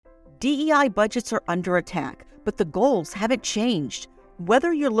DEI budgets are under attack, but the goals haven't changed.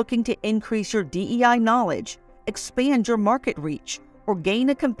 Whether you're looking to increase your DEI knowledge, expand your market reach, or gain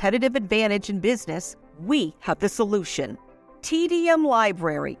a competitive advantage in business, we have the solution. TDM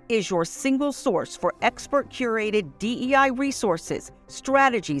Library is your single source for expert-curated DEI resources,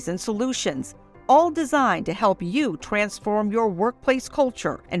 strategies, and solutions, all designed to help you transform your workplace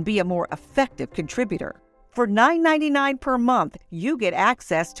culture and be a more effective contributor. For $9.99 per month, you get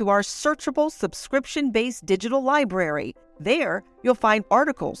access to our searchable subscription-based digital library. There, you'll find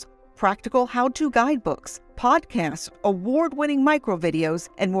articles, practical how-to guidebooks, podcasts, award-winning microvideos,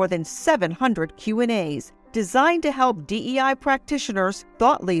 and more than 700 Q&As, designed to help DEI practitioners,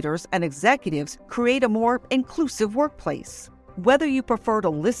 thought leaders, and executives create a more inclusive workplace. Whether you prefer to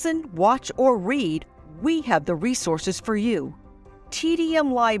listen, watch, or read, we have the resources for you.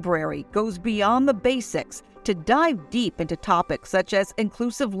 TDM Library goes beyond the basics to dive deep into topics such as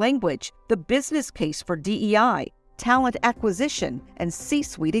inclusive language, the business case for DEI, talent acquisition, and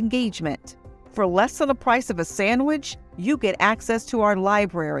C-suite engagement. For less than the price of a sandwich, you get access to our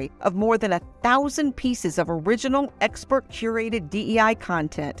library of more than 1,000 pieces of original, expert-curated DEI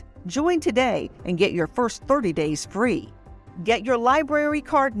content. Join today and get your first 30 days free. Get your library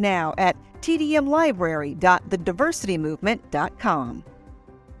card now at tdmlibrary.thediversitymovement.com.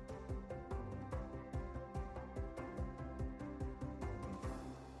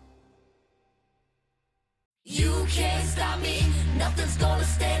 You can't stop me, nothing's gonna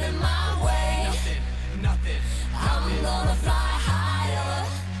stand in my way. Nothing. I'm gonna fly higher.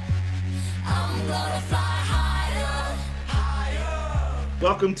 I'm gonna fly higher.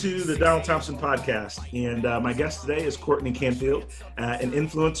 Welcome to the Donald Thompson Podcast, and my guest today is Courtney Canfield, an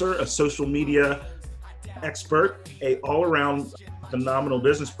influencer, a social media expert, a all-around phenomenal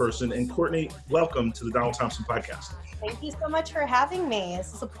business person. And Courtney, welcome to the Donald Thompson Podcast. Thank you so much for having me.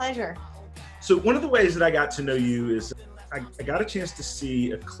 This is a pleasure. So one of the ways that I got to know you is I got a chance to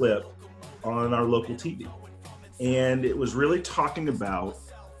see a clip on our local TV, and it was really talking about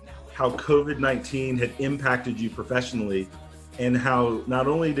how COVID-19 had impacted you professionally, and how not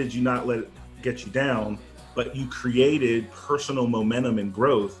only did you not let it get you down, but you created personal momentum and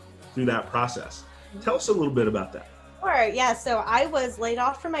growth through that process. Tell us a little bit about that. Sure. Yeah. So I was laid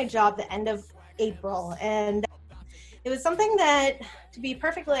off from my job the end of April, and it was something that, to be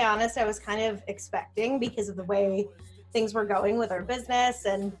perfectly honest, I was kind of expecting because of the way things were going with our business,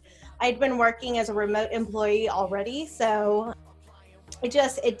 and I'd been working as a remote employee already. So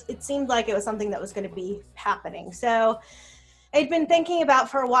it seemed like it was something that was going to be happening. So I'd been thinking about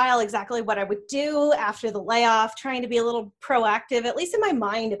for a while exactly what I would do after the layoff, trying to be a little proactive, at least in my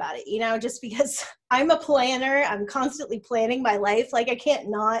mind about it, just because I'm a planner. I'm constantly planning my life. Like, I can't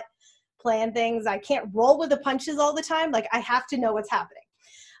not plan things. I can't roll with the punches all the time. Like, I have to know what's happening.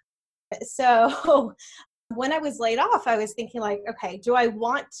 So when I was laid off, I was thinking like, okay, do I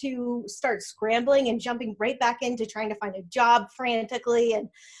want to start scrambling and jumping right back into trying to find a job frantically? And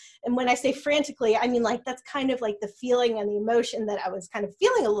when I say frantically, I mean, like, that's kind of like the feeling and the emotion that I was kind of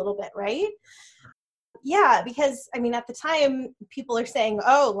feeling a little bit, right? Yeah, because I mean, at the time, people are saying,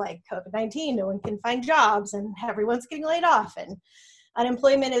 oh, like COVID-19, no one can find jobs and everyone's getting laid off and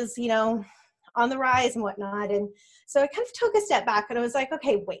unemployment is, on the rise and whatnot. And so I kind of took a step back and I was like,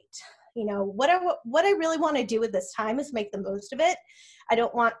 okay, wait, what I really want to do with this time is make the most of it. I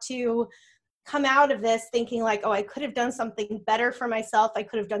don't want to come out of this thinking like, oh, I could have done something better for myself. I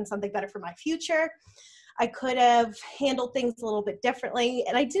could have done something better for my future. I could have handled things a little bit differently.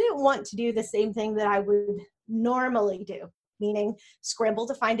 And I didn't want to do the same thing that I would normally do, meaning scramble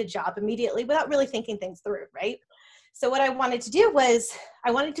to find a job immediately without really thinking things through, right? So what I wanted to do was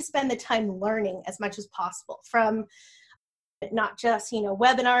I wanted to spend the time learning as much as possible from not just,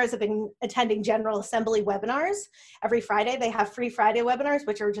 webinars. I've been attending General Assembly webinars. Every Friday, they have free Friday webinars,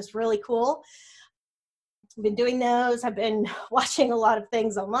 which are just really cool. I've been doing those. I've been watching a lot of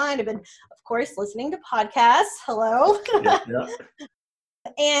things online. I've been, of course, listening to podcasts. Hello. Yeah.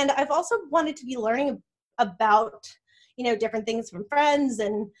 And I've also wanted to be learning about, different things from friends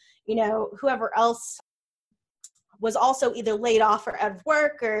and, whoever else was also either laid off or out of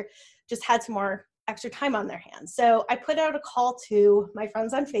work or just had some more extra time on their hands. So I put out a call to my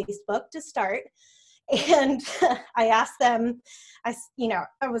friends on Facebook to start. And I asked them, I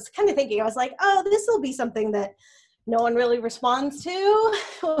was kind of thinking, I was like, oh, this will be something that no one really responds to.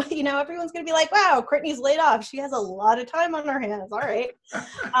 Everyone's going to be like, wow, Courtney's laid off. She has a lot of time on her hands. All right.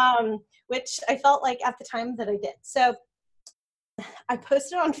 Which I felt like at the time that I did. So I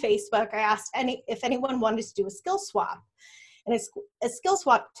posted on Facebook. I asked if anyone wanted to do a skill swap. And a skill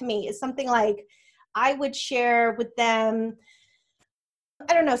swap to me is something like I would share with them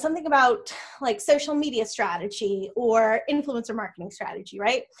I don't know, something about like social media strategy or influencer marketing strategy,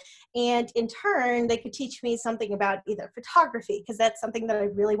 right? And in turn, they could teach me something about either photography, because that's something that I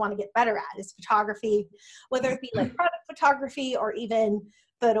really want to get better at is photography, whether it be like product photography or even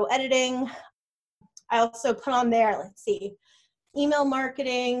photo editing. I also put on there, let's see, email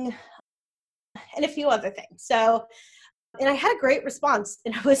marketing and a few other things. So, and I had a great response,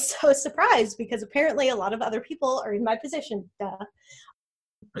 and I was so surprised because apparently a lot of other people are in my position.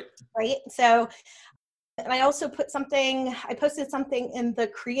 Right. So, and I also I posted something in the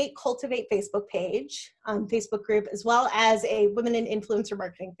Create Cultivate Facebook page, Facebook group, as well as a Women in Influencer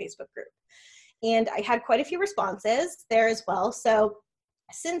Marketing Facebook group. And I had quite a few responses there as well. So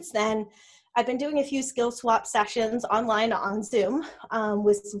since then, I've been doing a few skill swap sessions online on Zoom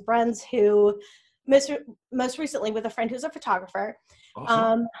with some friends who, most recently with a friend who's a photographer.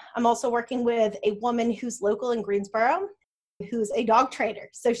 Awesome. I'm also working with a woman who's local in Greensboro, who's a dog trainer.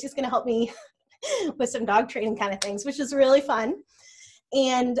 So she's going to help me with some dog training kind of things, which is really fun.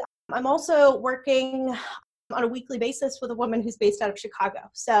 And I'm also working on a weekly basis with a woman who's based out of Chicago.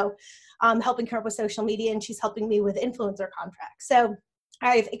 So I'm helping her with social media, and she's helping me with influencer contracts. So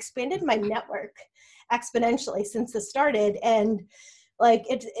I've expanded my network exponentially since this started. And like,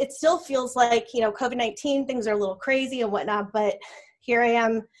 it still feels like, COVID-19, things are a little crazy and whatnot, but here I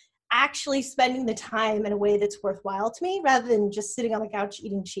am actually spending the time in a way that's worthwhile to me rather than just sitting on the couch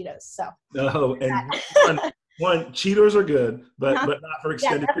eating Cheetos. So No, and one Cheetos are good, but not for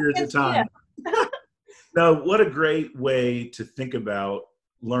extended periods of time. No, what a great way to think about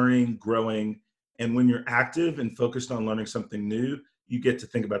learning, growing, and when you're active and focused on learning something new, you get to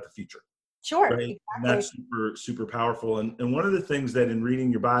think about the future. Sure. Right? Exactly. And that's super, super powerful. And one of the things that in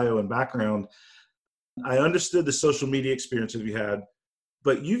reading your bio and background, I understood the social media experiences you had,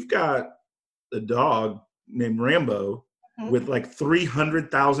 but you've got a dog named Rambo with like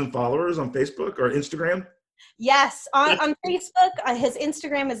 300,000 followers on Facebook or Instagram. Yes, on Facebook, his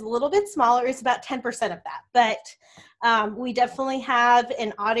Instagram is a little bit smaller. It's about 10% of that. But we definitely have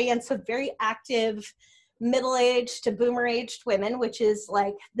an audience of very active middle-aged to boomer-aged women, which is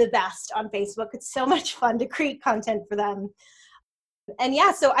like the best on Facebook. It's so much fun to create content for them. And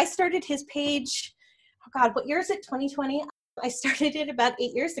yeah, so I started his page, oh God, what year is it, 2020? I started it about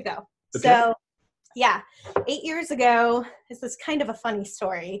 8 years ago. Okay. So yeah, 8 years ago, this is kind of a funny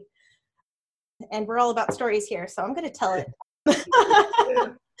story. And we're all about stories here, so I'm going to tell it.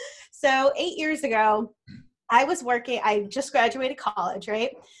 So 8 years ago, I just graduated college, right?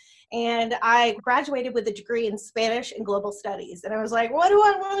 And I graduated with a degree in Spanish and Global Studies. And I was like, what do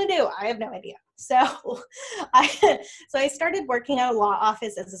I want to do? I have no idea. So I started working at a law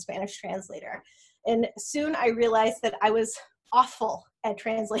office as a Spanish translator. And soon I realized that I was awful at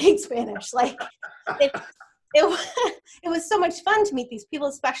translating Spanish. Like it was so much fun to meet these people,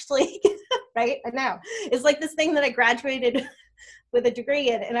 especially, right? I know. It's like this thing that I graduated with a degree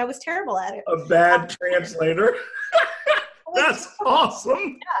in, and I was terrible at it. A bad translator. That's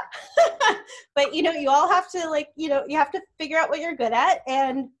awesome. Yeah. But, you all have to you have to figure out what you're good at.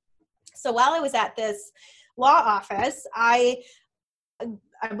 And so while I was at this law office, I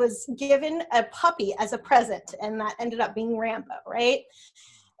was given a puppy as a present, and that ended up being Rambo, right?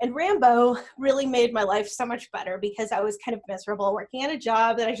 And Rambo really made my life so much better because I was kind of miserable working at a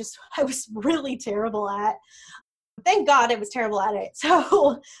job that I was really terrible at. Thank God I was terrible at it.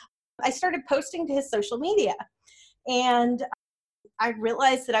 So I started posting to his social media. And I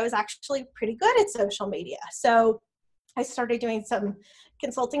realized that I was actually pretty good at social media. So I started doing some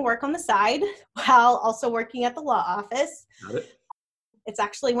consulting work on the side while also working at the law office. Got it. It's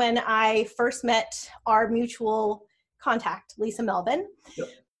actually when I first met our mutual contact, Lisa Melvin. Yep.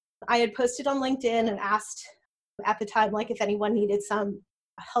 I had posted on LinkedIn and asked at the time, like, if anyone needed some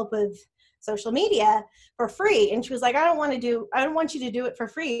help with social media for free. And she was like, I don't want you to do it for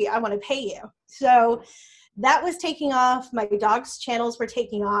free. I want to pay you. So that was taking off. My dog's channels were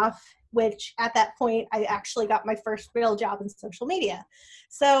taking off, which at that point, I actually got my first real job in social media.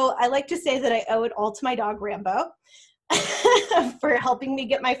 So I like to say that I owe it all to my dog, Rambo, for helping me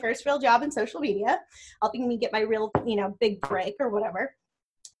get my first real job in social media, helping me get my real, big break or whatever.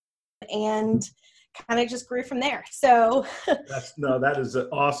 And kind of just grew from there. So that is an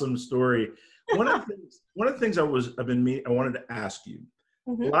awesome story. One of the things I wanted to ask you.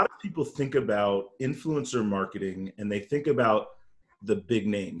 Mm-hmm. A lot of people think about influencer marketing and they think about the big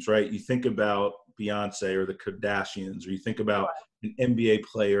names, right? You think about Beyonce or the Kardashians, or you think about an NBA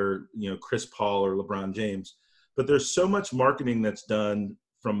player, Chris Paul or LeBron James. But there's so much marketing that's done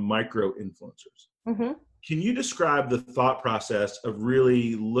from micro influencers. Mm-hmm. Can you describe the thought process of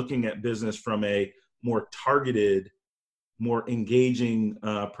really looking at business from a more targeted more engaging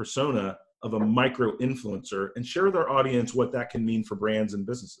persona of a micro influencer, and share with our audience what that can mean for brands and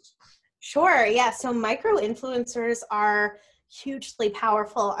businesses. Sure. Yeah. So micro influencers are hugely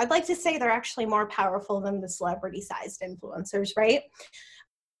powerful. I'd like to say they're actually more powerful than the celebrity sized influencers, right?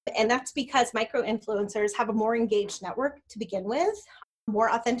 And that's because micro influencers have a more engaged network to begin with,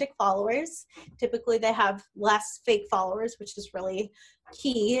 more authentic followers. Typically, they have less fake followers, which is really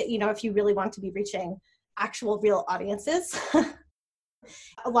key, if you really want to be reaching actual real audiences.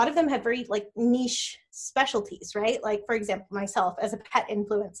 A lot of them have very niche specialties, right? Like, for example, myself as a pet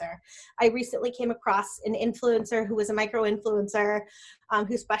influencer, I recently came across an influencer who was a micro influencer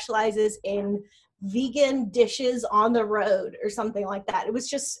who specializes in vegan dishes on the road or something like that. It was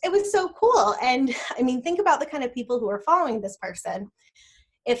so cool. And I mean, think about the kind of people who are following this person.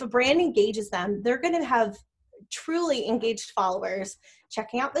 If a brand engages them, they're going to have truly engaged followers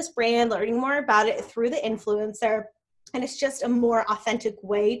checking out this brand, learning more about it through the influencer. And it's just a more authentic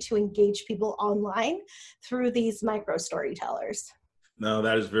way to engage people online through these micro storytellers. No,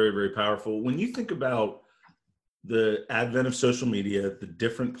 that is very, very powerful. When you think about the advent of social media, the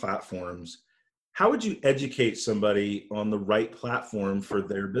different platforms, how would you educate somebody on the right platform for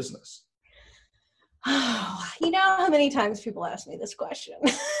their business? How many times people ask me this question?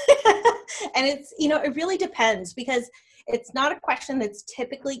 And it's, it really depends, because it's not a question that's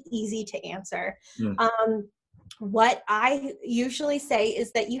typically easy to answer. What I usually say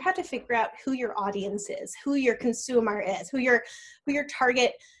is that you have to figure out who your audience is, who your consumer is, who your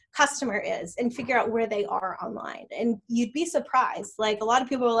target customer is, and figure out where they are online. And you'd be surprised. Like, a lot of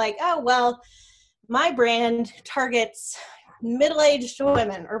people are like, oh, well, my brand targets middle-aged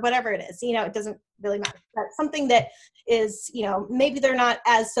women or whatever it is. It doesn't really matter. That's something that is, maybe they're not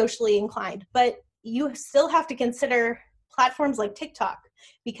as socially inclined, but you still have to consider platforms like TikTok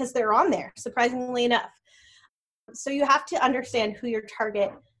because they're on there, surprisingly enough. So you have to understand who your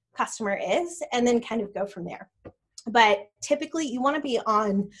target customer is and then kind of go from there. But typically you want to be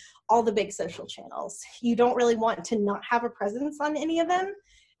on all the big social channels. You don't really want to not have a presence on any of them,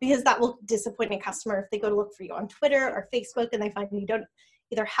 because that will disappoint a customer if they go to look for you on Twitter or Facebook and they find you don't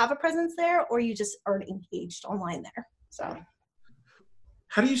either have a presence there or you just aren't engaged online there. So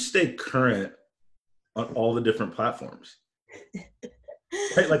how do you stay current on all the different platforms?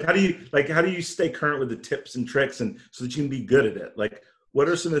 Right? How do you stay current with the tips and tricks and so that you can be good at it? Like, what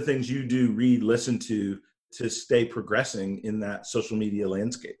are some of the things you do, read, listen to stay progressing in that social media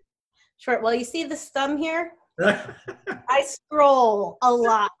landscape? Sure. Well, you see this thumb here? I scroll a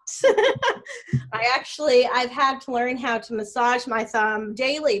lot. I've had to learn how to massage my thumb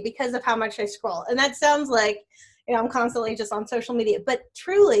daily because of how much I scroll. And that sounds like, I'm constantly just on social media, but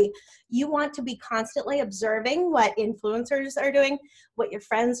truly you want to be constantly observing what influencers are doing, what your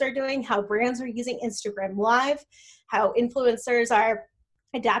friends are doing, how brands are using Instagram Live, how influencers are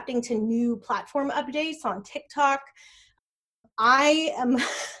adapting to new platform updates on TikTok. I am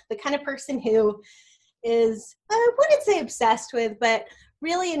the kind of person who is, I wouldn't say obsessed with, but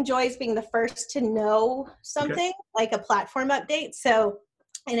really enjoys being the first to know something, like a platform update. So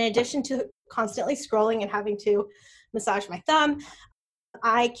in addition to constantly scrolling and having to massage my thumb,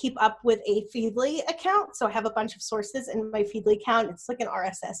 I keep up with a Feedly account. So I have a bunch of sources in my Feedly account. It's like an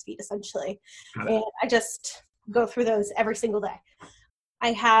RSS feed essentially. And I just go through those every single day.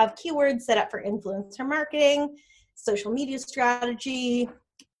 I have keywords set up for influencer marketing, social media strategy.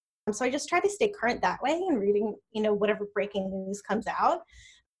 So I just try to stay current that way and reading, whatever breaking news comes out.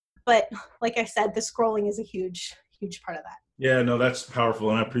 But like I said, the scrolling is a huge, huge part of that. Yeah, no, that's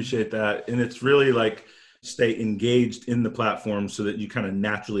powerful. And I appreciate that. And it's really like stay engaged in the platform so that you kind of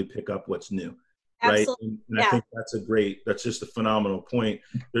naturally pick up what's new. Absolutely. Right. And I think that's just a phenomenal point.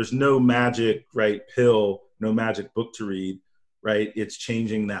 There's no magic, pill, no magic book to read, right? It's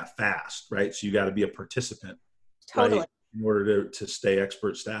changing that fast, right? So you got to be a participant. Totally. Right? In order to stay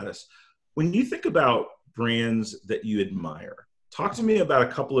expert status. When you think about brands that you admire, talk to me about a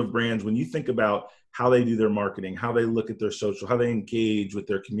couple of brands when you think about how they do their marketing, how they look at their social, how they engage with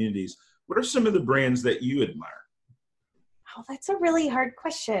their communities. What are some of the brands that you admire? Oh, that's a really hard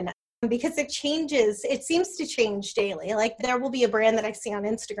question because it changes. It seems to change daily. Like, there will be a brand that I see on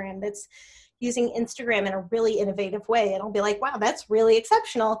Instagram that's using Instagram in a really innovative way. And I'll be like, wow, that's really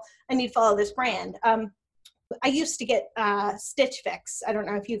exceptional. I need to follow this brand. I used to get Stitch Fix. I don't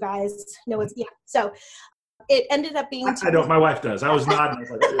know if you guys know what's, So it ended up being. I don't. My wife does. I was nodding. I was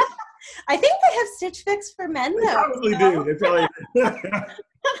like, oh. I think they have Stitch Fix for men, though. They probably do. They probably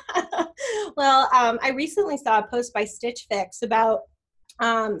do. Well, I recently saw a post by Stitch Fix about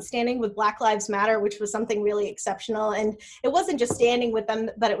standing with Black Lives Matter, which was something really exceptional. And it wasn't just standing with them,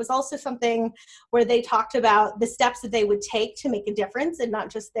 but it was also something where they talked about the steps that they would take to make a difference, and not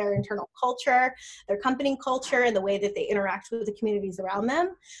just their internal culture, their company culture, and the way that they interact with the communities around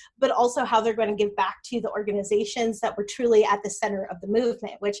them, but also how they're going to give back to the organizations that were truly at the center of the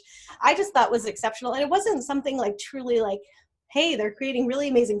movement, which I just thought was exceptional. And it wasn't something like truly like, hey, they're creating really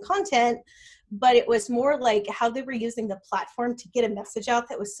amazing content, but it was more like how they were using the platform to get a message out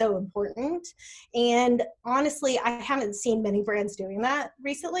that was so important. And honestly, I haven't seen many brands doing that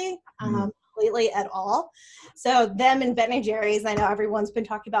recently, lately at all. So them and Ben and Jerry's, I know everyone's been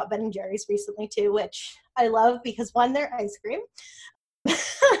talking about Ben and Jerry's recently too, which I love because one, they're ice cream.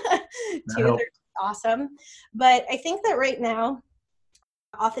 Two, they're awesome. But I think that right now,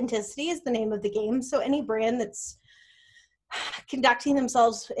 authenticity is the name of the game. So any brand that's conducting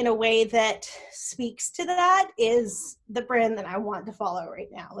themselves in a way that speaks to that is the brand that I want to follow right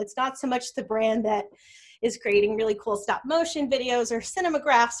now. It's not so much the brand that is creating really cool stop motion videos or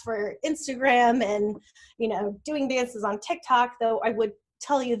cinemagraphs for Instagram and, you know, doing dances on TikTok, though I would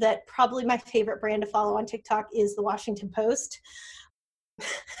tell you that probably my favorite brand to follow on TikTok is the Washington Post.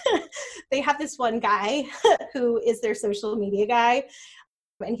 They have this one guy who is their social media guy,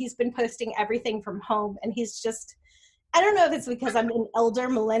 and he's been posting everything from home, and he's just, I don't know if it's because I'm an elder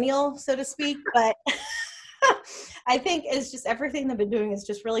millennial, so to speak, but I think it's just everything they've been doing is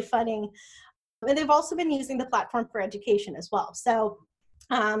just really funny. And they've also been using the platform for education as well. So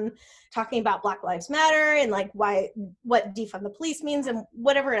talking about Black Lives Matter and like what defund the police means and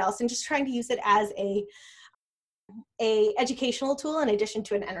whatever else, and just trying to use it as a educational tool in addition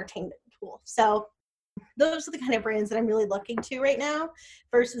to an entertainment tool. So those are the kind of brands that I'm really looking to right now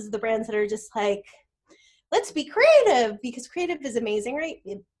versus the brands that are just like, let's be creative, because creative is amazing, right?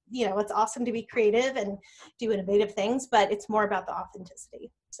 You know, it's awesome to be creative and do innovative things, but it's more about the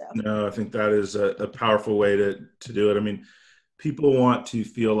authenticity. So No, I think that is a powerful way to do it. I mean, people want to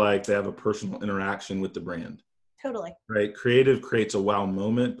feel like they have a personal interaction with the brand. Totally. Right? Creative creates a wow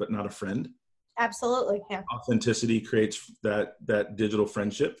moment, but not a friend. Absolutely. Yeah. Authenticity creates that digital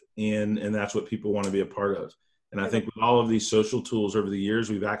friendship, and that's what people want to be a part of. And I think with all of these social tools over the years,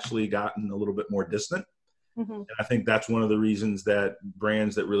 we've actually gotten a little bit more distant. Mm-hmm. And I think that's one of the reasons that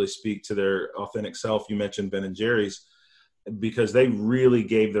brands that really speak to their authentic self, you mentioned Ben and Jerry's, because they really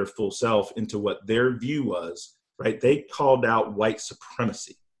gave their full self into what their view was, right? They called out white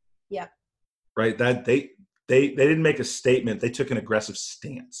supremacy. Yeah. Right? That they didn't make a statement, they took an aggressive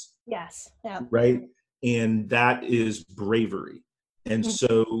stance. Yes. Yeah. Right? And that is bravery. And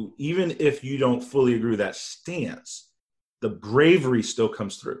so even if you don't fully agree with that stance, the bravery still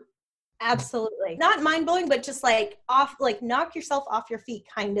comes through. Absolutely. Not mind-blowing, but just like knock yourself off your feet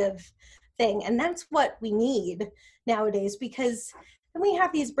kind of thing. And that's what we need nowadays, because then we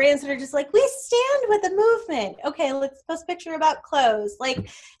have these brands that are just like, we stand with the movement. Okay, let's post a picture about clothes. Like,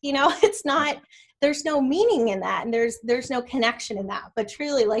 you know, it's not, there's no meaning in that. And there's no connection in that. But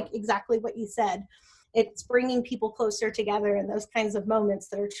truly, like exactly what you said, it's bringing people closer together in those kinds of moments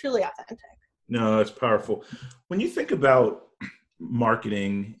that are truly authentic. No, that's powerful. When you think about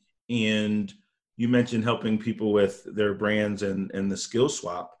marketing, and you mentioned helping people with their brands and the skill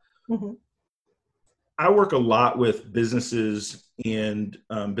swap. Mm-hmm. I work a lot with businesses and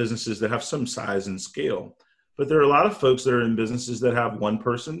businesses that have some size and scale, but there are a lot of folks that are in businesses that have one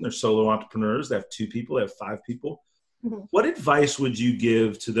person, they're solo entrepreneurs, they have 2 people, they have 5 people. Mm-hmm. What advice would you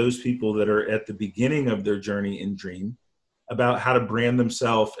give to those people that are at the beginning of their journey in Dream about how to brand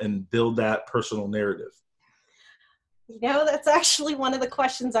themselves and build that personal narrative? You know, that's actually one of the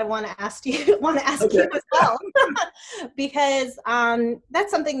questions I want to ask you as well, because that's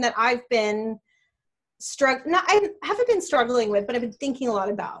something that I've been I haven't been struggling with, but I've been thinking a lot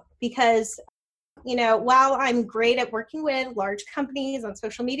about, because, you know, while I'm great at working with large companies on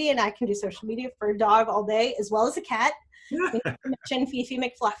social media, and I can do social media for a dog all day as well as a cat, you mentioned Fifi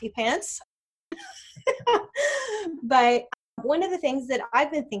McFluffy Pants, but one of the things that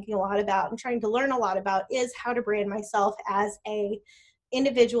I've been thinking a lot about and trying to learn a lot about is how to brand myself as a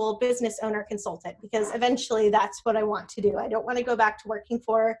individual business owner consultant, because eventually that's what I want to do. I don't want to go back to working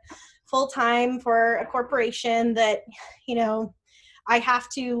for full-time for a corporation that, you know, I have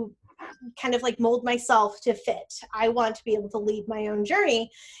to kind of like mold myself to fit. I want to be able to lead my own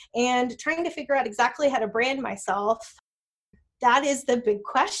journey, and trying to figure out exactly how to brand myself. That is the big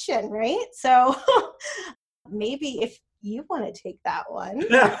question, right? So maybe if you want to take that one.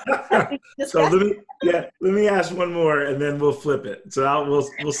 So let me ask one more, and then we'll flip it. So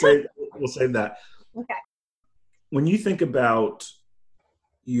we'll save that. Okay. When you think about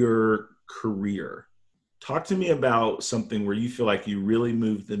your career, Talk to me about something where you feel like you really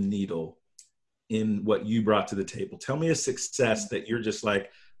moved the needle in what you brought to the table. Tell me a success that you're just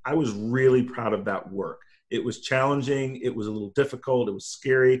like, I was really proud of that work. It was challenging. It was a little difficult. It was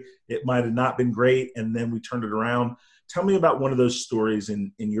scary. It might have not been great. And then we turned it around. Tell me about one of those stories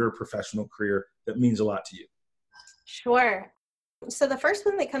in your professional career that means a lot to you. Sure. So the first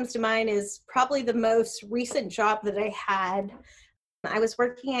one that comes to mind is probably the most recent job that I had. I was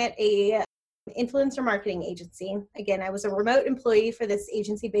working at a influencer marketing agency. Again, I was a remote employee for this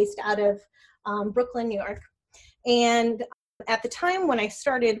agency based out of Brooklyn, New York. And at the time when I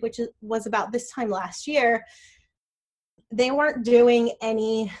started, which was about this time last year, they weren't doing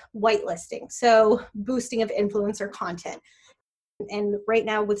any whitelisting, so boosting of influencer content. And right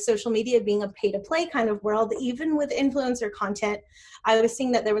now with social media being a pay-to-play kind of world, even with influencer content, I was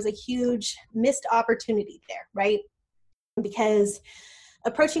seeing that there was a huge missed opportunity there, right? Because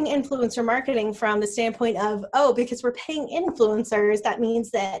approaching influencer marketing from the standpoint of, oh, because we're paying influencers, that means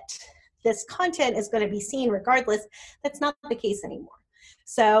that this content is going to be seen regardless. That's not the case anymore.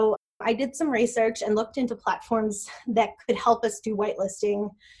 So I did some research and looked into platforms that could help us do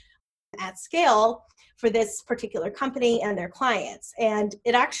whitelisting at scale for this particular company and their clients. And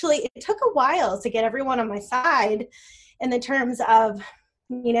it took a while to get everyone on my side in the terms of,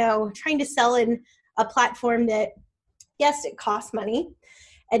 trying to sell in a platform that, yes, it costs money.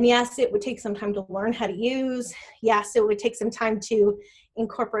 And yes, it would take some time to learn how to use. Yes, it would take some time to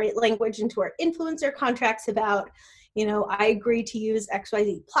incorporate language into our influencer contracts about, I agree to use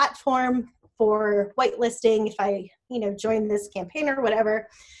XYZ platform for whitelisting if I, join this campaign or whatever.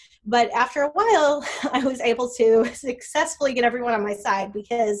 But after a while, I was able to successfully get everyone on my side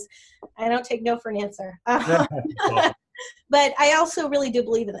because I don't take no for an answer. But I also really do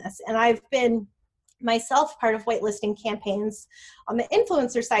believe in this. And I've been myself part of whitelisting campaigns on the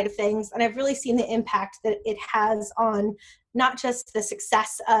influencer side of things. And I've really seen the impact that it has on not just the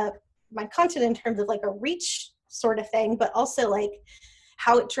success of my content in terms of like a reach sort of thing, but also like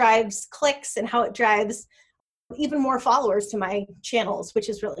how it drives clicks and how it drives even more followers to my channels, which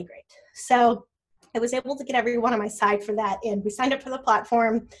is really great. So I was able to get everyone on my side for that. And we signed up for the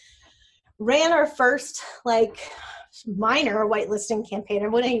platform, ran our first minor whitelisting campaign. I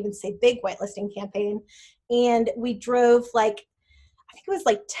wouldn't even say big whitelisting campaign. And we drove I think it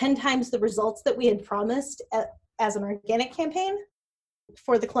was 10 times the results that we had promised as an organic campaign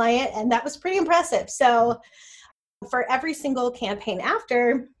for the client. And that was pretty impressive. So for every single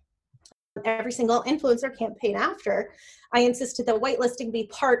influencer campaign after, I insisted that whitelisting be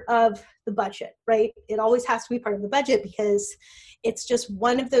part of the budget, right? It always has to be part of the budget because it's just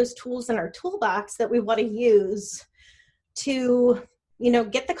one of those tools in our toolbox that we want to use to,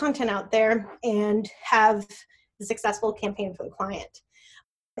 get the content out there and have a successful campaign for the client.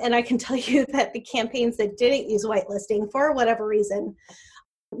 And I can tell you that the campaigns that didn't use whitelisting for whatever reason,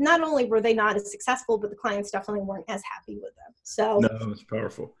 not only were they not as successful, but the clients definitely weren't as happy with them. So no, it's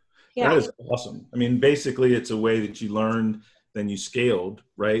powerful. Yeah. That is awesome. I mean, basically it's a way that you learned, then you scaled,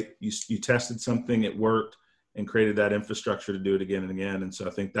 right? You tested something, it worked, and created that infrastructure to do it again and again. And so I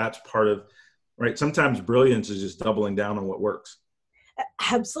think that's part of, right? Sometimes brilliance is just doubling down on what works.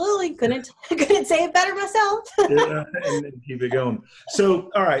 Absolutely. Couldn't say it better myself. Yeah, and then keep it going. So,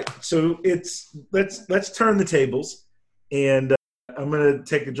 all right. So let's turn the tables, and I'm going to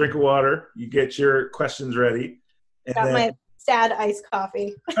take a drink of water. You get your questions ready. And Got my sad iced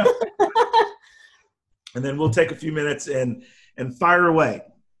coffee. And then we'll take a few minutes and fire away.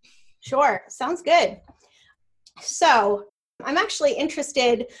 Sure. Sounds good. So I'm actually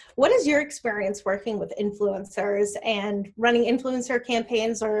interested, what is your experience working with influencers and running influencer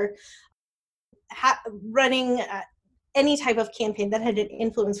campaigns or running any type of campaign that had an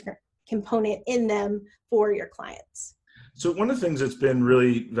influencer component in them for your clients? So one of the things that's been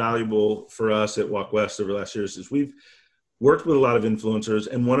really valuable for us at Walk West over the last years is we've worked with a lot of influencers,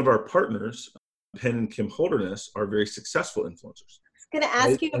 and one of our partners, Penn and Kim Holderness, are very successful influencers. I was going to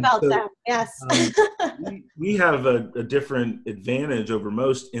ask you about that. Yes. we have a different advantage over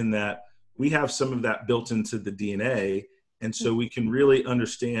most in that we have some of that built into the DNA. And so we can really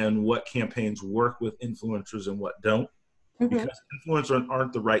understand what campaigns work with influencers and what don't, because influencers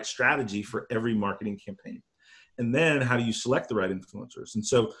aren't the right strategy for every marketing campaign. And then how do you select the right influencers? And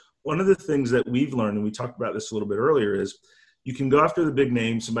so one of the things that we've learned, and we talked about this a little bit earlier, is you can go after the big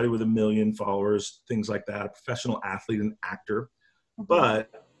names, somebody with 1 million followers, things like that, a professional athlete, an actor. But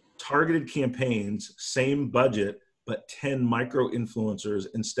targeted campaigns, same budget, but 10 micro influencers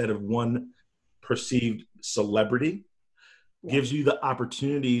instead of one perceived celebrity gives you the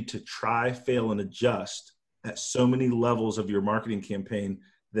opportunity to try, fail, and adjust at so many levels of your marketing campaign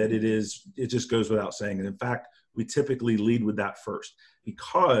that it just goes without saying. And in fact, we typically lead with that first,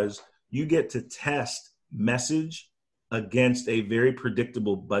 because you get to test message against a very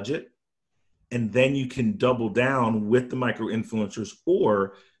predictable budget. And then you can double down with the micro influencers,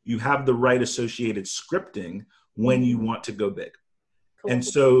 or you have the right associated scripting when you want to go big. Cool. And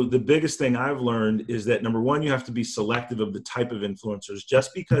so the biggest thing I've learned is that, number one, you have to be selective of the type of influencers.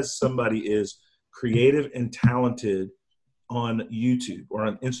 Just because somebody is creative and talented on YouTube or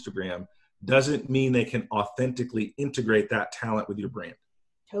on Instagram doesn't mean they can authentically integrate that talent with your brand.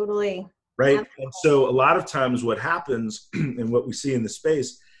 Totally. Right. Absolutely. And so a lot of times what happens and what we see in the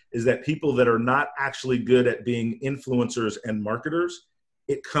space is that people that are not actually good at being influencers and marketers,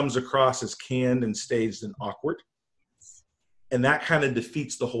 it comes across as canned and staged and awkward. And that kind of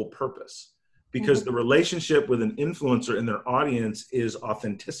defeats the whole purpose, because the relationship with an influencer and their audience is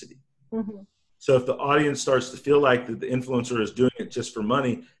authenticity. So if the audience starts to feel like that the influencer is doing it just for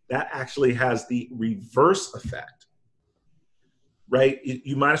money, that actually has the reverse effect, right?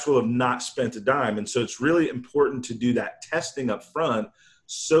 You might as well have not spent a dime. And so it's really important to do that testing up front,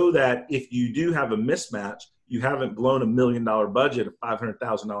 so that if you do have a mismatch, you haven't blown $1 million budget, a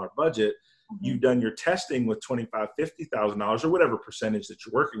 $500,000 budget. You've done your testing with $25,000, $50,000 or whatever percentage that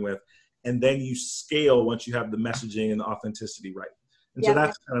you're working with. And then you scale once you have the messaging and the authenticity right. And so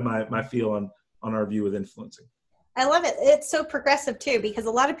that's kind of my feel on our view with influencing. I love it. It's so progressive too, because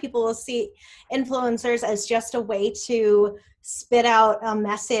a lot of people will see influencers as just a way to spit out a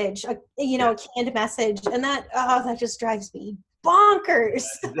message, a canned message. And that just drives me bonkers.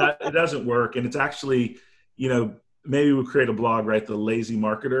 It doesn't work. And it's actually, maybe we'll create a blog, right? The lazy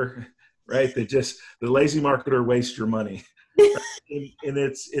marketer, right? The lazy marketer wastes your money. Right? And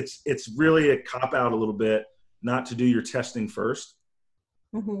it's really a cop out a little bit not to do your testing first,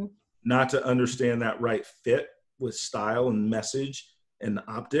 not to understand that right fit with style and message and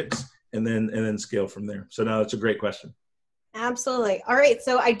optics, and then scale from there. So no, it's a great question. Absolutely. All right.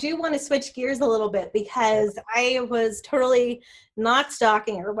 So I do want to switch gears a little bit, because I was totally not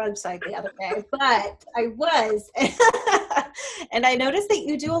stalking your website the other day, but I was. And I noticed that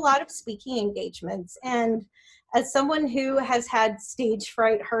you do a lot of speaking engagements. And as someone who has had stage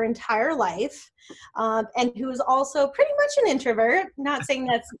fright her entire life, and who is also pretty much an introvert, not saying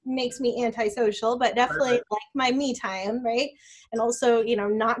that makes me antisocial, but definitely like my me time, right? And also,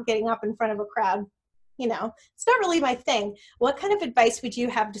 not getting up in front of a crowd. It's not really my thing. What kind of advice would you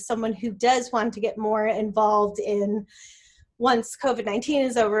have to someone who does want to get more involved in, once COVID-19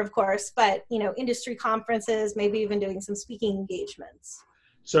 is over, of course, but, industry conferences, maybe even doing some speaking engagements?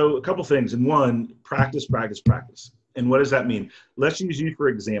 So a couple things. And one, practice. And what does that mean? Let's use you for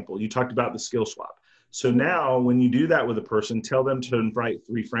example. You talked about the skill swap. So now when you do that with a person, tell them to invite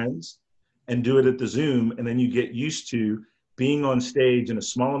 3 friends and do it at the Zoom. And then you get used to being on stage in a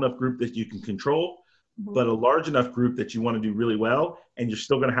small enough group that you can control, but a large enough group that you want to do really well, and you're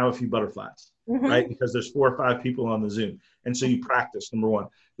still going to have a few butterflies, right? Because there's 4 or 5 people on the Zoom. And so you practice, number one.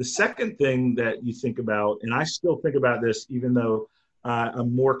 The second thing that you think about, and I still think about this, even though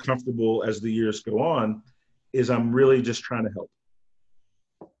I'm more comfortable as the years go on, is I'm really just trying to help.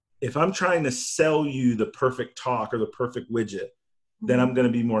 If I'm trying to sell you the perfect talk or the perfect widget, then I'm going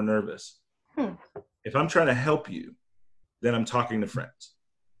to be more nervous. If I'm trying to help you, then I'm talking to friends.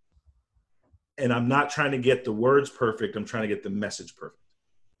 And I'm not trying to get the words perfect. I'm trying to get the message perfect.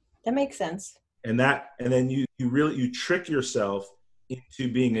 That makes sense. And then you trick yourself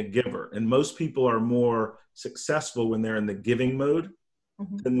into being a giver. And most people are more successful when they're in the giving mode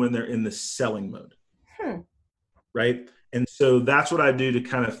than when they're in the selling mode. Right. And so that's what I do to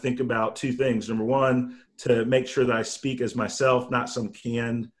kind of think about 2 things. Number one, to make sure that I speak as myself, not some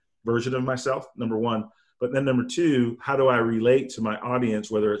canned version of myself, number one. But then number 2, how do I relate to my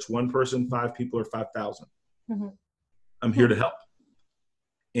audience, whether it's 1 person, 5 people, or 5,000? I'm here to help.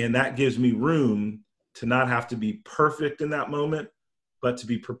 And that gives me room to not have to be perfect in that moment, but to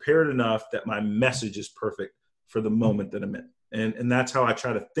be prepared enough that my message is perfect for the moment that I'm in. And that's how I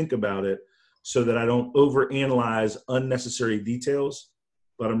try to think about it, so that I don't overanalyze unnecessary details,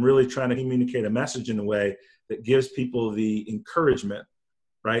 but I'm really trying to communicate a message in a way that gives people the encouragement,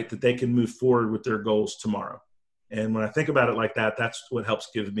 right, that they can move forward with their goals tomorrow. And when I think about it like that, that's what helps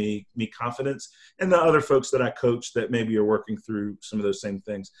give me confidence, and the other folks that I coach that maybe are working through some of those same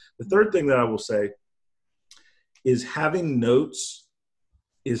things. The third thing that I will say is having notes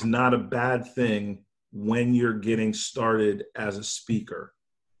is not a bad thing when you're getting started as a speaker.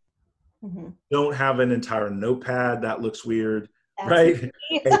 Don't have an entire notepad. That looks weird, right?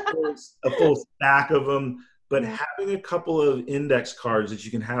 a full stack of them. But having a couple of index cards that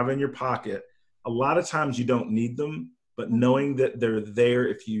you can have in your pocket, a lot of times you don't need them, but knowing that they're there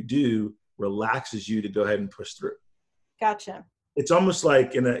if you do relaxes you to go ahead and push through. Gotcha. It's almost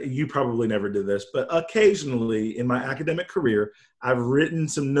like, you probably never did this, but occasionally in my academic career, I've written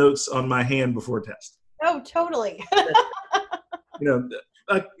some notes on my hand before a test. Oh, totally.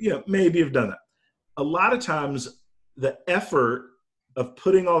 Maybe you've done that. A lot of times the effort of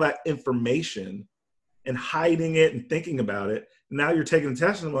putting all that information and hiding it and thinking about it, now you're taking the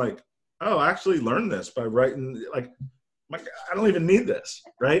test and I'm like, oh, I actually learned this by writing, like, I don't even need this,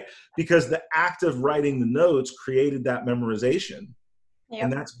 right? Because the act of writing the notes created that memorization. Yep.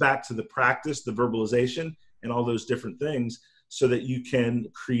 And that's back to the practice, the verbalization, and all those different things so that you can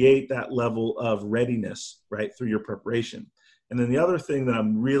create that level of readiness, right, through your preparation. And then the other thing that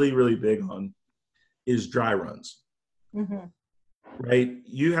I'm really, really big on is dry runs, right?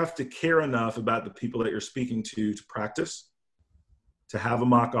 You have to care enough about the people that you're speaking to practice, to have a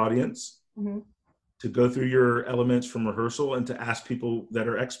mock audience, to go through your elements from rehearsal, and to ask people that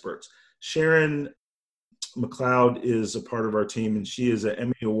are experts. Sharon McLeod is a part of our team, and she is an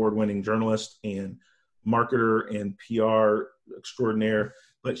Emmy award-winning journalist and marketer and PR extraordinaire,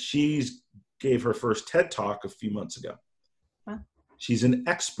 but she's gave her first TED Talk a few months ago. Huh. She's an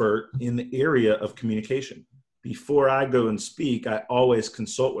expert in the area of communication. Before I go and speak, I always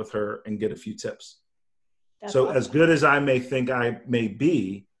consult with her and get a few tips. That's so awesome. As good as I may think I may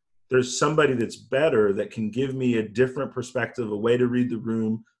be, there's somebody that's better that can give me a different perspective, a way to read the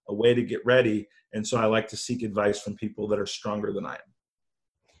room, a way to get ready. And so I like to seek advice from people that are stronger than I am.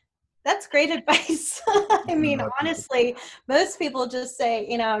 That's great advice. I mean, honestly, most people just say,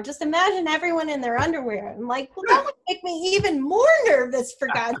 just imagine everyone in their underwear. I'm like, well, that would make me even more nervous, for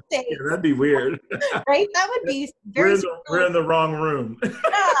God's sake. Yeah, that'd be weird. Right? That would be very we're in the wrong room.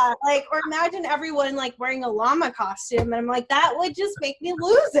 Yeah, or imagine everyone wearing a llama costume. And I'm like, that would just make me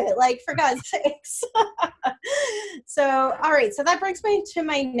lose it, for God's sakes. So, all right. So that brings me to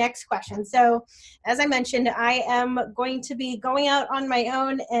my next question. So as I mentioned, I am going to be going out on my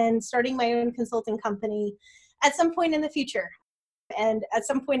own and starting my own consulting company at some point in the future. And at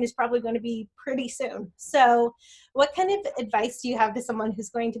some point is probably going to be pretty soon. So what kind of advice do you have to someone who's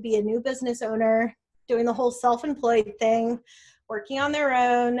going to be a new business owner, doing the whole self-employed thing, working on their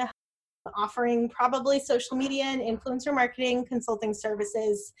own, offering probably social media and influencer marketing consulting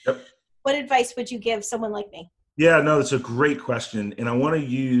services? Yep. What advice would you give someone like me? Yeah, no, that's a great question. And I want to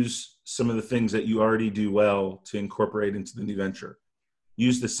use some of the things that you already do well to incorporate into the new venture.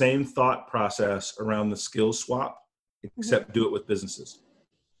 Use the same thought process around the skills swap, except do it with businesses.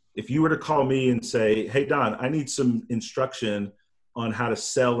 If you were to call me and say, hey, Don, I need some instruction on how to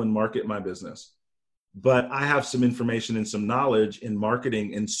sell and market my business, but I have some information and some knowledge in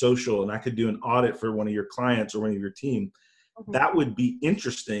marketing and social, and I could do an audit for one of your clients or one of your team, that would be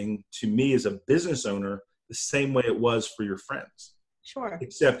interesting to me as a business owner, the same way it was for your friends. Sure.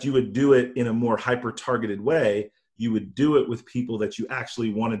 Except you would do it in a more hyper-targeted way. You would do it with people that you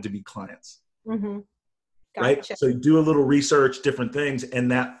actually wanted to be clients. Gotcha. Right? So you do a little research, different things, and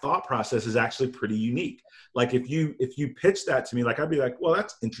that thought process is actually pretty unique. Like if you pitch that to me, I'd be like, well,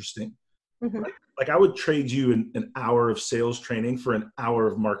 that's interesting. Like I would trade you an hour of sales training for an hour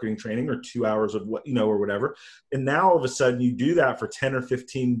of marketing training, or 2 hours of what, or whatever. And now all of a sudden you do that for 10 or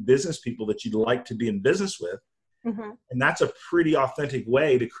 15 business people that you'd like to be in business with. And that's a pretty authentic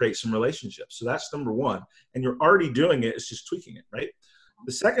way to create some relationships. So that's number one. And you're already doing it. It's just tweaking it, right?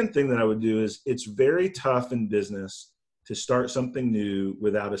 The second thing that I would do is it's very tough in business to start something new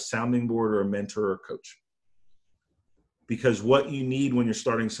without a sounding board or a mentor or coach. Because what you need when you're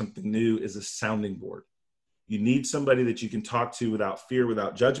starting something new is a sounding board. You need somebody that you can talk to without fear,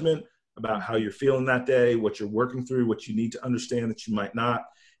 without judgment, about how you're feeling that day, what you're working through, what you need to understand that you might not.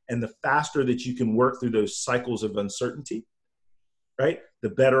 And the faster that you can work through those cycles of uncertainty, right, the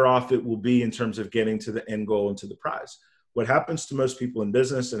better off it will be in terms of getting to the end goal and to the prize. What happens to most people in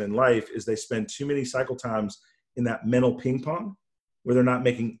business and in life is they spend too many cycle times in that mental ping pong where they're not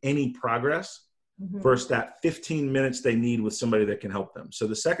making any progress versus that 15 minutes they need with somebody that can help them. So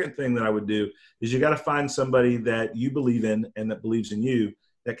the second thing that I would do is you got to find somebody that you believe in and that believes in you,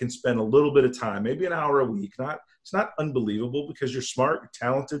 that can spend a little bit of time, maybe an hour a week. It's not unbelievable because you're smart, you're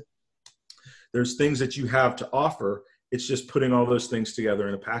talented. There's things that you have to offer. It's just putting all those things together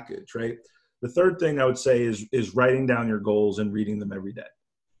in a package, right? The third thing I would say is writing down your goals and reading them every day,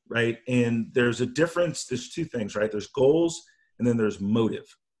 right? And there's a difference. There's two things, right? There's goals and then there's motive,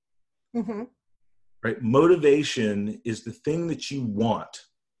 right? Motivation is the thing that you want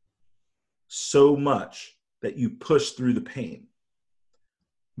so much that you push through the pain.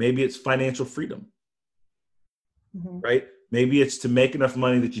 Maybe it's financial freedom, right? Maybe it's to make enough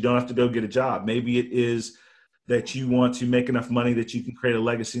money that you don't have to go get a job. Maybe it is that you want to make enough money that you can create a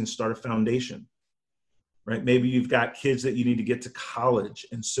legacy and start a foundation, right? Maybe you've got kids that you need to get to college.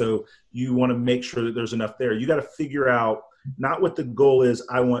 And so you want to make sure that there's enough there. You got to figure out not what the goal is,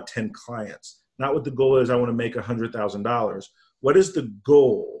 I want 10 clients, not what the goal is, I want to make $100,000. What is the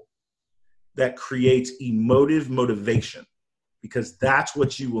goal that creates emotive motivation? Because that's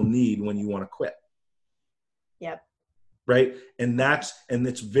what you will need when you want to quit. Yep. Right. And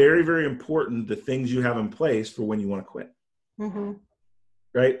it's very, very important, the things you have in place for when you want to quit. Mm-hmm.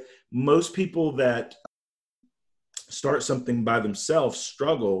 Right. Most people that start something by themselves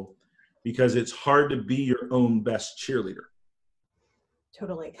struggle because it's hard to be your own best cheerleader.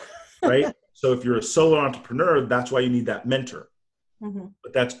 Totally. Right. So if you're a solo entrepreneur, that's why you need that mentor. Mm-hmm.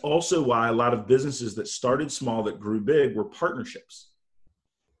 But that's also why a lot of businesses that started small that grew big were partnerships.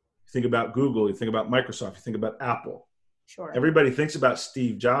 You think about Google, you think about Microsoft, you think about Apple. Sure. Everybody thinks about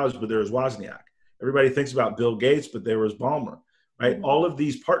Steve Jobs, but there was Wozniak. Everybody thinks about Bill Gates, but there was Ballmer, right? Mm-hmm. All of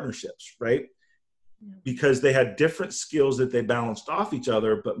these partnerships, right? Yeah. Because they had different skills that they balanced off each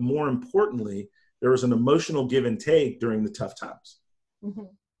other, but more importantly, there was an emotional give and take during the tough times, Mm-hmm.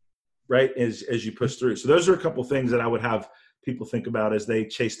 right? As you push through. So those are a couple things that I would have people think about as they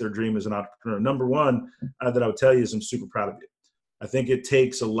chase their dream as an entrepreneur. Number one, that I would tell you is I'm super proud of you. I think it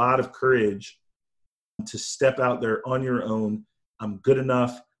takes a lot of courage to step out there on your own. I'm good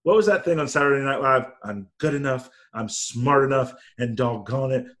enough. What was that thing on Saturday Night Live? I'm good enough. I'm smart enough, and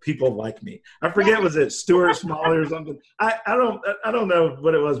doggone it, people like me. I forget, was it Stuart Smalley or something? I don't know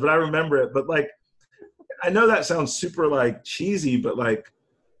what it was, but I remember it. But like, I know that sounds super like cheesy, but like,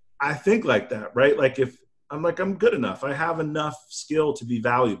 I think like that, right? Like if I'm good enough. I have enough skill to be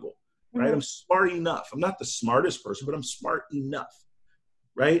valuable, right? Mm-hmm. I'm smart enough. I'm not the smartest person, but I'm smart enough,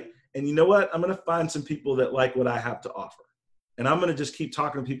 right? And you know what? I'm going to find some people that like what I have to offer. And I'm going to just keep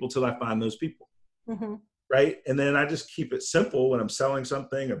talking to people till I find those people, Mm-hmm. right? And then I just keep it simple when I'm selling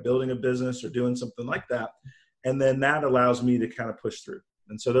something or building a business or doing something like that. And then that allows me to kind of push through.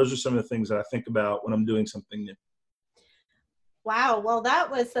 And so those are some of the things that I think about when I'm doing something new. Wow. Well, that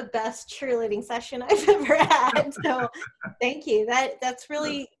was the best cheerleading session I've ever had. So thank you. That's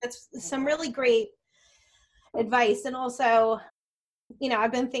some really great advice. And also,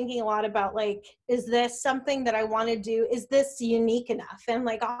 I've been thinking a lot about like, is this something that I want to do? Is this unique enough? And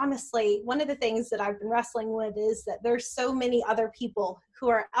like, honestly, one of the things that I've been wrestling with is that there's so many other people who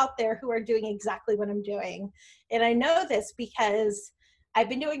are out there who are doing exactly what I'm doing. And I know this because I've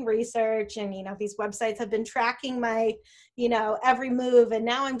been doing research and, these websites have been tracking my, every move. And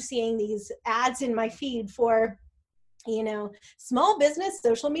now I'm seeing these ads in my feed for, small business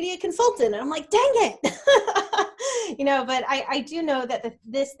social media consultant. And I'm like, dang it. But I do know that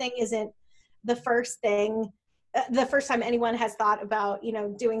this thing isn't the first thing, the first time anyone has thought about,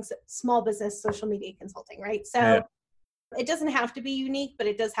 doing small business social media consulting, right? So It doesn't have to be unique, but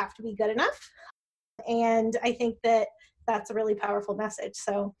it does have to be good enough. And I think that that's a really powerful message.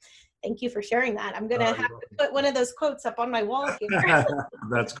 So thank you for sharing that. I'm going to have to put one of those quotes up on my wall here.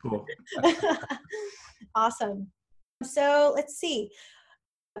 That's cool. Awesome. So let's see.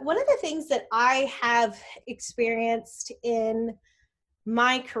 One of the things that I have experienced in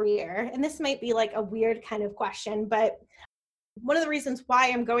my career, and this might be like a weird kind of question, but one of the reasons why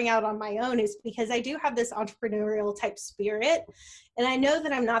I'm going out on my own is because I do have this entrepreneurial type spirit. And I know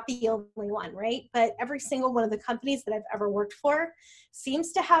that I'm not the only one, right? But every single one of the companies that I've ever worked for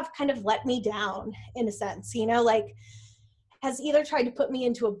seems to have kind of let me down in a sense, like has either tried to put me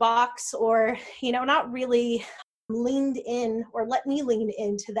into a box or, not really leaned in or let me lean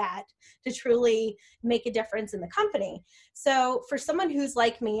into that to truly make a difference in the company. So for someone who's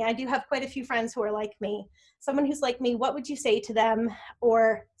like me, I do have quite a few friends who are like me. Someone who's like me, what would you say to them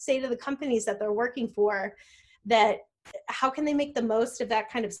or say to the companies that they're working for, that how can they make the most of that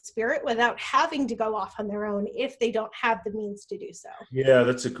kind of spirit without having to go off on their own if they don't have the means to do so? Yeah,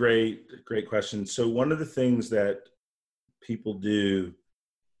 that's a great question. So one of the things that people do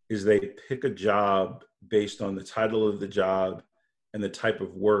is they pick a job based on the title of the job and the type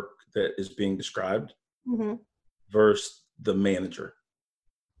of work that is being described Mm-hmm. versus the manager.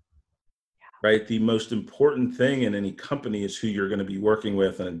 Right? The most important thing in any company is who you're going to be working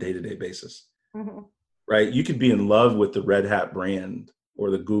with on a day-to-day basis. Mm-hmm. Right? You could be in love with the Red Hat brand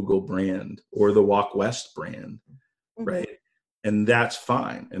or the Google brand or the Walk West brand, Mm-hmm. right? And that's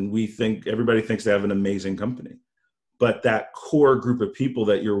fine. And everybody thinks they have an amazing company. But that core group of people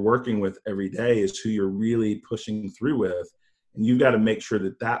that you're working with every day is who you're really pushing through with. And you've got to make sure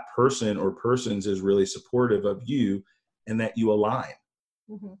that that person or persons is really supportive of you and that you align,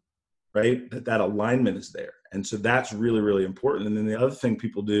 Mm-hmm. right? That alignment is there. And so that's really, really important. And then the other thing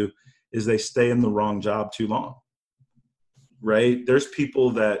people do is they stay in the wrong job too long, right? There's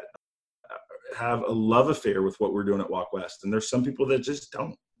people that have a love affair with what we're doing at Walk West, and there's some people that just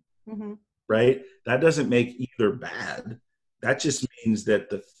don't, right? That doesn't make either bad. That just means that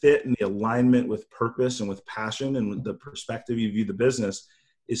the fit and the alignment with purpose and with passion and with the perspective you view the business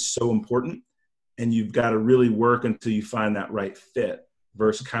is so important. And you've got to really work until you find that right fit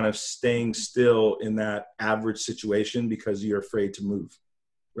versus kind of staying still in that average situation because you're afraid to move,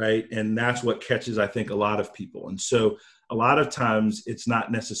 right? And that's what catches, I think, a lot of people. And so a lot of times it's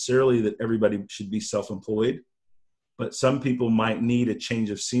not necessarily that everybody should be self-employed, but some people might need a change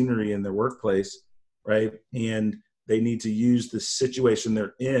of scenery in their workplace, right? And they need to use the situation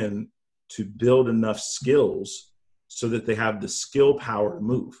they're in to build enough skills so that they have the skill power to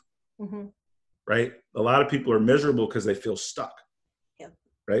move, right? A lot of people are miserable because they feel stuck,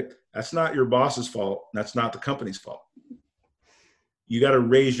 right? That's not your boss's fault. That's not the company's fault. You got to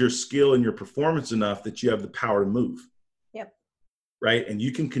raise your skill and your performance enough that you have the power to move, right? And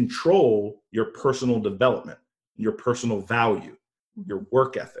you can control your personal development, your personal value, your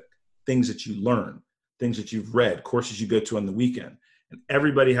work ethic, things that you learn, things that you've read, courses you go to on the weekend. And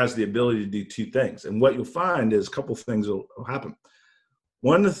everybody has the ability to do two things. And what you'll find is a couple of things will happen.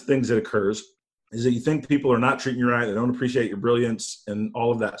 One of the things that occurs is that you think people are not treating you right. They don't appreciate your brilliance and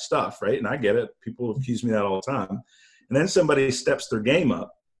all of that stuff, right? And I get it. People accuse me of that all the time. And then somebody steps their game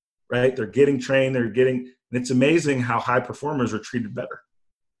up, right? They're getting trained. And it's amazing how high performers are treated better.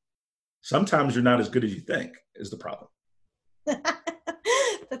 Sometimes you're not as good as you think is the problem.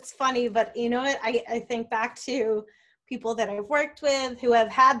 That's funny, but you know what? I think back to people that I've worked with who have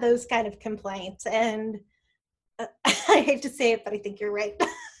had those kind of complaints, and I hate to say it, but I think you're right.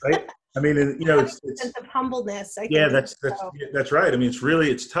 Right? I mean, it's a sense of humbleness. That's right. I mean,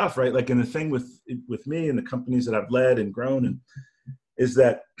 it's tough, right? Like, and the thing with me and the companies that I've led and grown, and is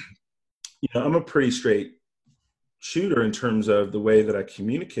that, I'm a pretty straight shooter in terms of the way that I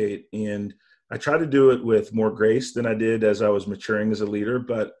communicate, and I try to do it with more grace than I did as I was maturing as a leader.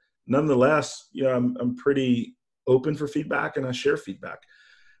 But nonetheless, I'm pretty open for feedback, and I share feedback.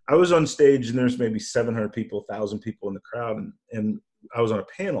 I was on stage and there's maybe 700 people, 1,000 people in the crowd. And I was on a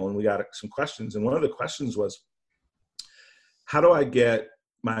panel and we got some questions. And one of the questions was, how do I get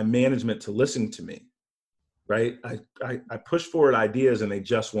my management to listen to me? Right? I push forward ideas and they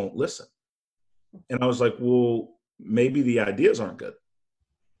just won't listen. And I was like, well, maybe the ideas aren't good.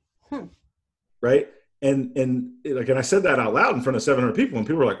 Right. And I said that out loud in front of 700 people, and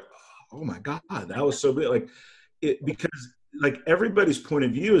people were like, oh my God, that was so big. Because everybody's point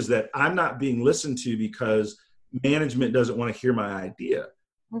of view is that I'm not being listened to because management doesn't want to hear my idea.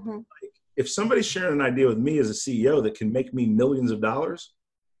 If somebody's sharing an idea with me as a CEO that can make me millions of dollars,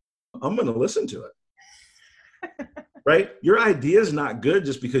 I'm going to listen to it. Right? Your idea is not good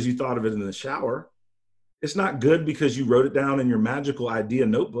just because you thought of it in the shower. It's not good because you wrote it down in your magical idea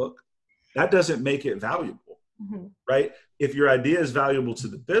notebook. That doesn't make it valuable, right? If your idea is valuable to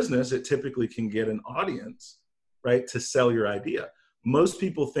the business, it typically can get an audience, right, to sell your idea. Most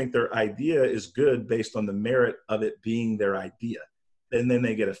people think their idea is good based on the merit of it being their idea. And then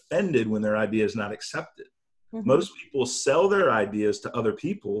they get offended when their idea is not accepted. Most people sell their ideas to other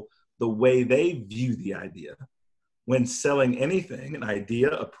people the way they view the idea. When selling anything, an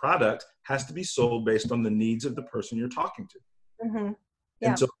idea, a product, has to be sold based on the needs of the person you're talking to.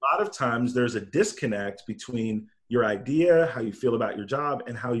 And so a lot of times there's a disconnect between your idea, how you feel about your job,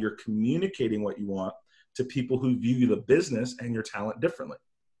 and how you're communicating what you want to people who view the business and your talent differently.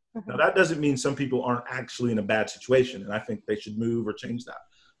 Now, that doesn't mean some people aren't actually in a bad situation, and I think they should move or change that.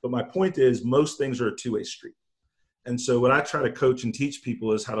 But my point is, most things are a two-way street. And so what I try to coach and teach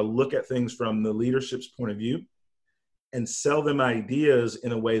people is how to look at things from the leadership's point of view and sell them ideas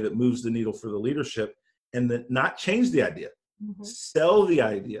in a way that moves the needle for the leadership, and that not change the idea. Sell the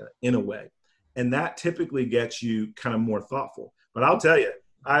idea in a way. And that typically gets you kind of more thoughtful. But I'll tell you,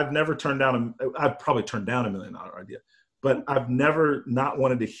 I've probably turned down $1 million idea, but I've never not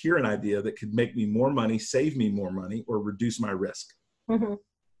wanted to hear an idea that could make me more money, save me more money, or reduce my risk.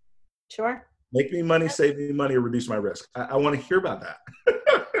 Sure. Make me money, save me money, or reduce my risk. I want to hear about that.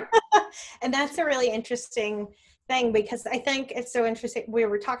 And that's a really interesting thing, because I think it's so interesting. We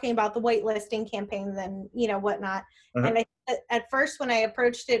were talking about the whitelisting campaigns and, whatnot. And at first when I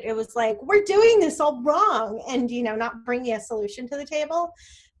approached it, it was like, we're doing this all wrong, and, not bringing a solution to the table.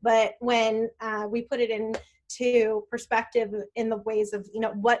 But when we put it into perspective in the ways of,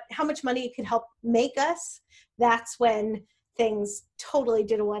 how much money it could help make us, that's when things totally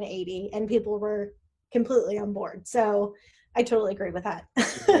did a 180 and people were completely on board. So I totally agree with that.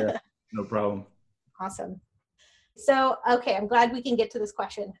 Yeah, no problem. Awesome. So, okay, I'm glad we can get to this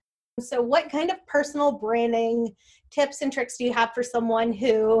question. So what kind of personal branding tips and tricks do you have for someone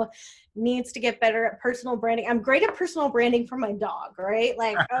who needs to get better at personal branding? I'm great at personal branding for my dog, right?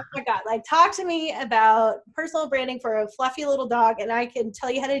 Like, oh my God, like talk to me about personal branding for a fluffy little dog and I can tell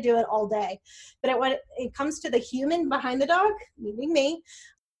you how to do it all day. But when it comes to the human behind the dog, meaning me,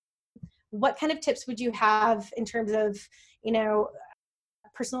 what kind of tips would you have in terms of,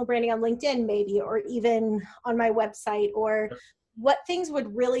 personal branding on LinkedIn maybe, or even on my website, or what things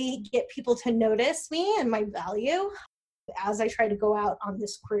would really get people to notice me and my value as I try to go out on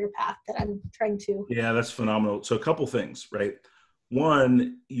this career path that I'm trying to? Yeah, that's phenomenal. So a couple things, right?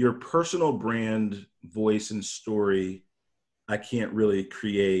 One, your personal brand voice and story, I can't really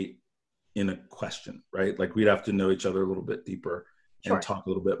create in a question, right? Like we'd have to know each other a little bit deeper and talk a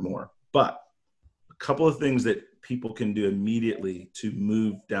little bit more. But a couple of things that people can do immediately to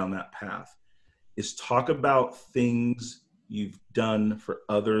move down that path is talk about things you've done for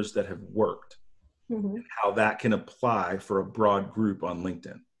others that have worked, and how that can apply for a broad group on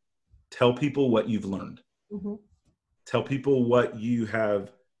LinkedIn. Tell people what you've learned. Tell people what you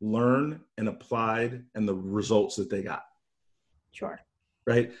have learned and applied and the results that they got. Sure.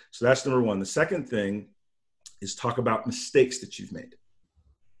 Right? So that's number one. The second thing is talk about mistakes that you've made.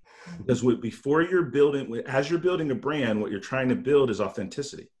 Because as you're building a brand, what you're trying to build is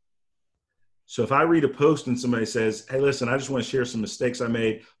authenticity. So if I read a post and somebody says, hey, listen, I just want to share some mistakes I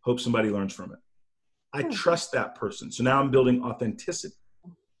made, hope somebody learns from it. I trust that person. So now I'm building authenticity,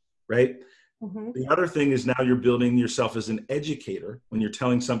 right? The other thing is now you're building yourself as an educator when you're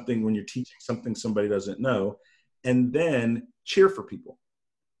telling something, when you're teaching something somebody doesn't know, and then cheer for people,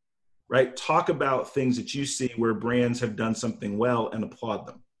 right? Talk about things that you see where brands have done something well and applaud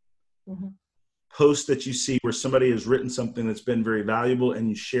them. Post that you see where somebody has written something that's been very valuable and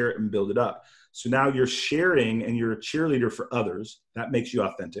you share it and build it up. So now you're sharing and you're a cheerleader for others. That makes you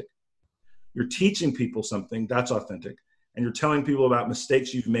authentic. You're teaching people something, that's authentic. And you're telling people about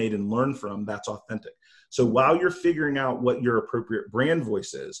mistakes you've made and learned from, that's authentic. So while you're figuring out what your appropriate brand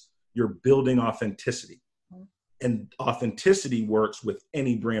voice is, you're building authenticity. And authenticity works with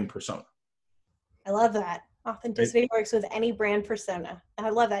any brand persona. I love that. Authenticity works with any brand persona. I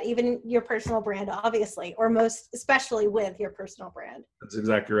love that. Even your personal brand, obviously, or most especially with your personal brand. That's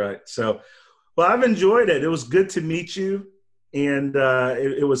exactly right. So, well, I've enjoyed it. It was good to meet you. And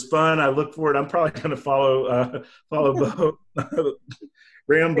it was fun. I look forward. I'm probably going to follow Bo,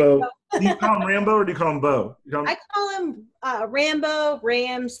 Rambo. Do you call him Rambo or do you call him Bo? I call him Rambo,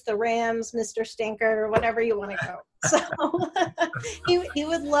 Rams, the Rams, Mr. Stinker, whatever you want to go. So he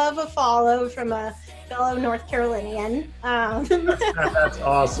would love a follow from a fellow North Carolinian. That's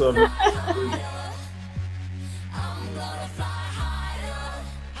awesome.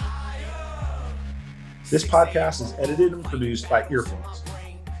 This podcast is edited and produced by Earfluence.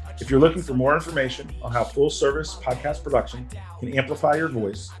 If you're looking for more information on how full-service podcast production can amplify your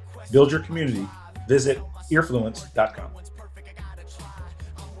voice, build your community, visit earfluence.com.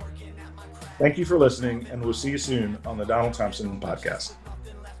 Thank you for listening, and we'll see you soon on the Donald Thompson Podcast.